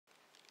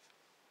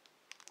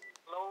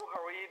How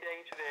are you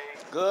doing today?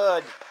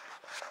 Good.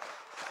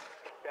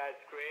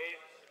 That's great.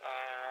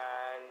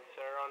 And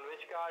sir, on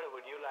which card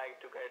would you like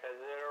to get a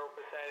 0%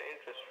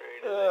 interest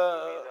rate? Is it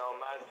Visa or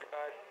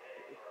MasterCard?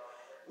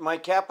 My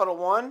Capital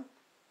One?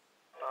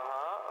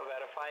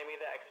 Verify me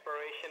the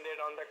expiration date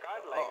on the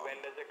card. Like when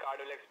does the card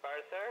will expire,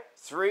 sir?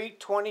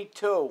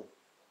 3/22.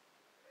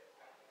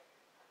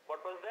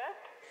 What was that?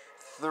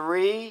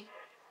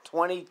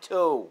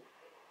 3/22.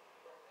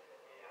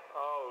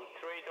 Oh,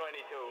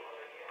 3/22.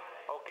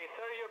 Okay,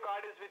 sir, your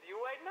card is with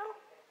you right now?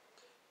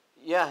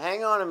 Yeah,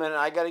 hang on a minute.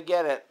 I gotta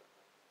get it.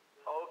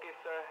 Okay,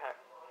 sir.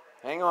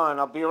 Hang on.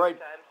 I'll be right.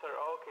 Time, sir.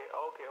 Okay.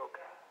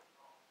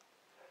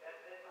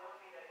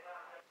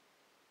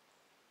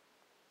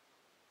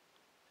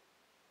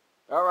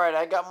 All right.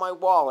 I got my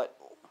wallet.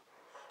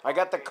 I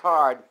got the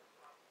card.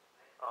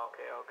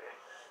 Okay.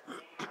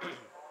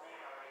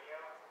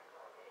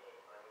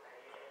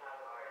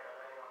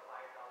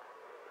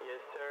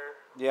 Yes, sir.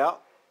 Yeah.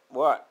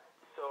 What?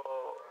 So,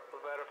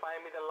 verify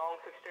me the long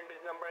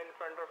 16-digit number in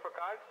front of a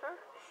card, sir.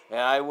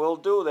 Yeah, I will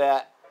do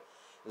that.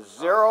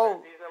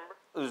 Zero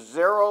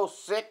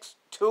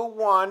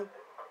 0621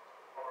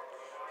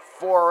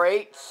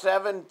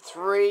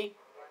 4873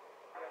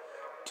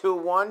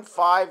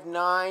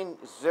 2159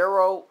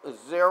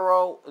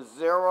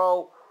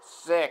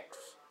 0006.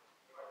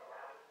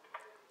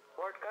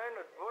 Which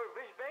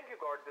bank you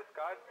got this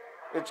card?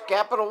 It's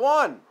Capital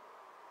One.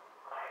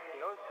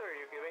 No, sir,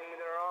 you're giving me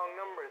the wrong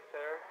number,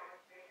 sir.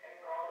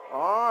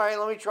 All right,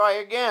 let me try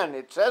again.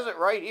 It says it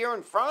right here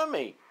in front of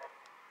me.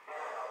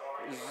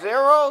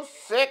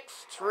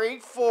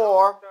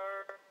 0634. Sir,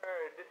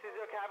 this is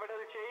your Capital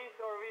Chase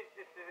or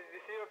this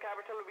is your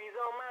Capital Visa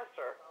or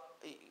Master?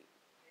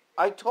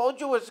 I told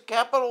you it's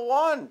Capital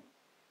One.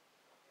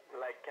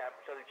 Like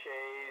Capital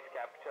Chase,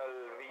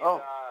 Capital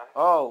Visa.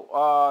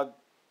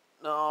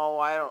 No,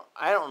 I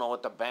don't know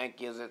what the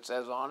bank is it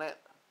says on it.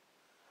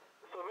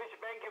 So which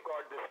bank you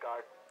got this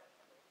card?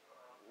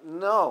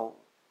 No,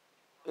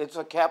 it's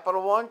a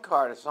Capital One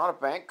card. It's not a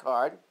bank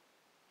card.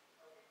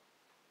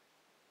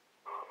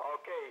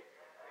 Okay,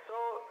 so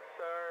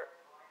sir,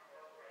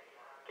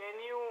 can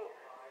you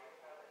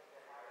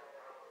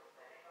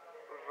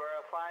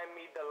verify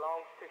me the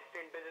long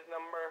 16-digit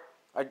number?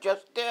 I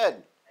just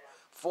did.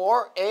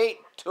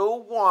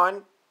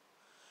 4821.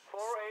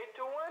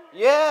 4821?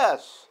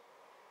 Yes.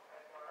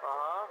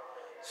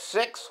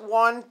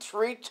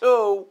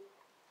 6132.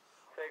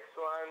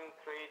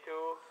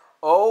 6132.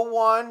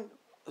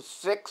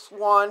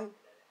 0161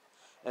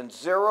 and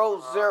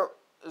 0006.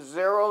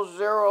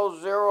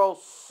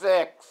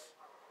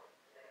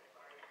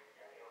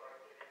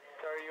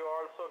 Sir, you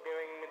also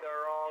giving me the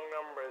wrong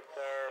number,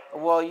 sir.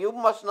 Well, you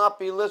must not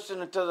be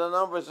listening to the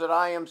numbers that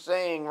I am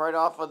saying right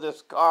off of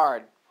this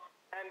card.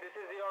 And this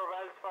is your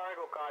Wells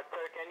Fargo card,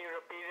 sir. Can you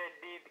repeat it?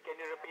 Can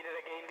you repeat it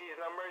again? These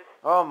numbers?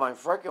 Oh my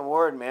freaking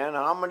word, man!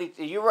 How many?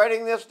 Are you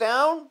writing this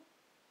down?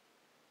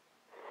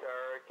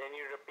 Sir, can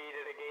you repeat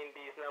it again?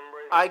 These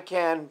numbers? I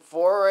can.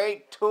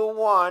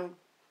 4821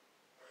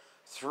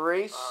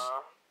 3726.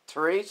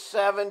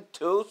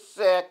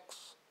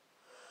 3726?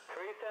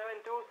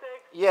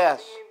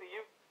 Yes.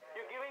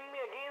 You're giving me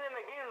again and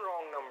again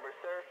wrong numbers,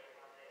 sir.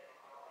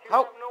 You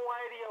How? have no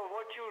idea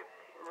what you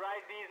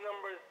write these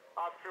numbers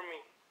after me.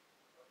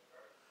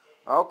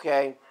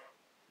 Okay.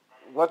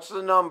 What's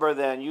the number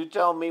then? You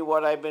tell me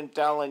what I've been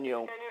telling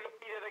you. Can you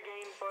repeat it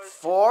again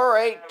first?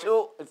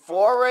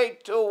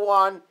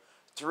 4821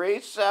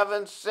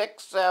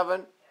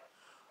 3767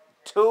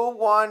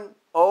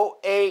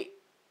 2108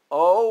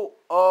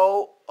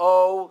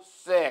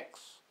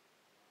 0006.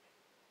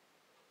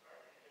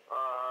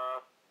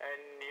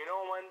 And you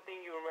know one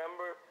thing you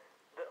remember?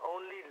 The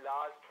only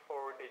last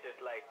four digit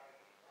like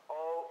 0006.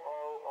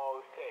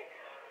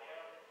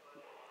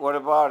 What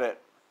about it?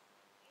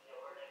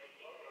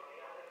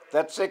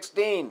 That's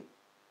 16.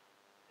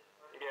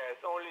 Yes,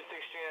 only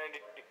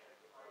 16.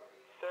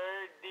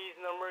 Sir, these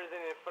numbers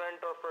in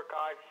front of your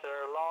card,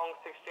 sir. Long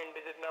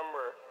 16-digit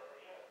number.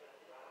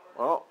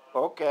 Oh,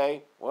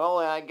 okay. Well,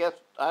 I guess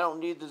I don't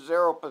need the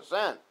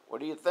 0%. What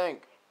do you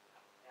think?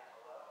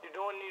 You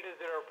don't need a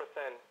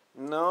 0%.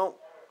 No.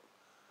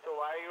 So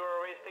why you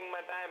are wasting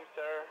my time,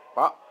 sir?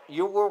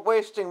 You were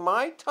wasting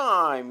my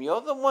time.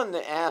 You're the one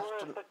that asked You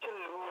are such a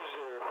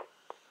loser.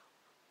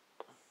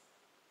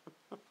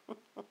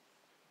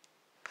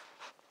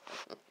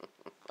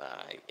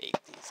 I hate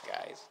these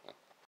guys.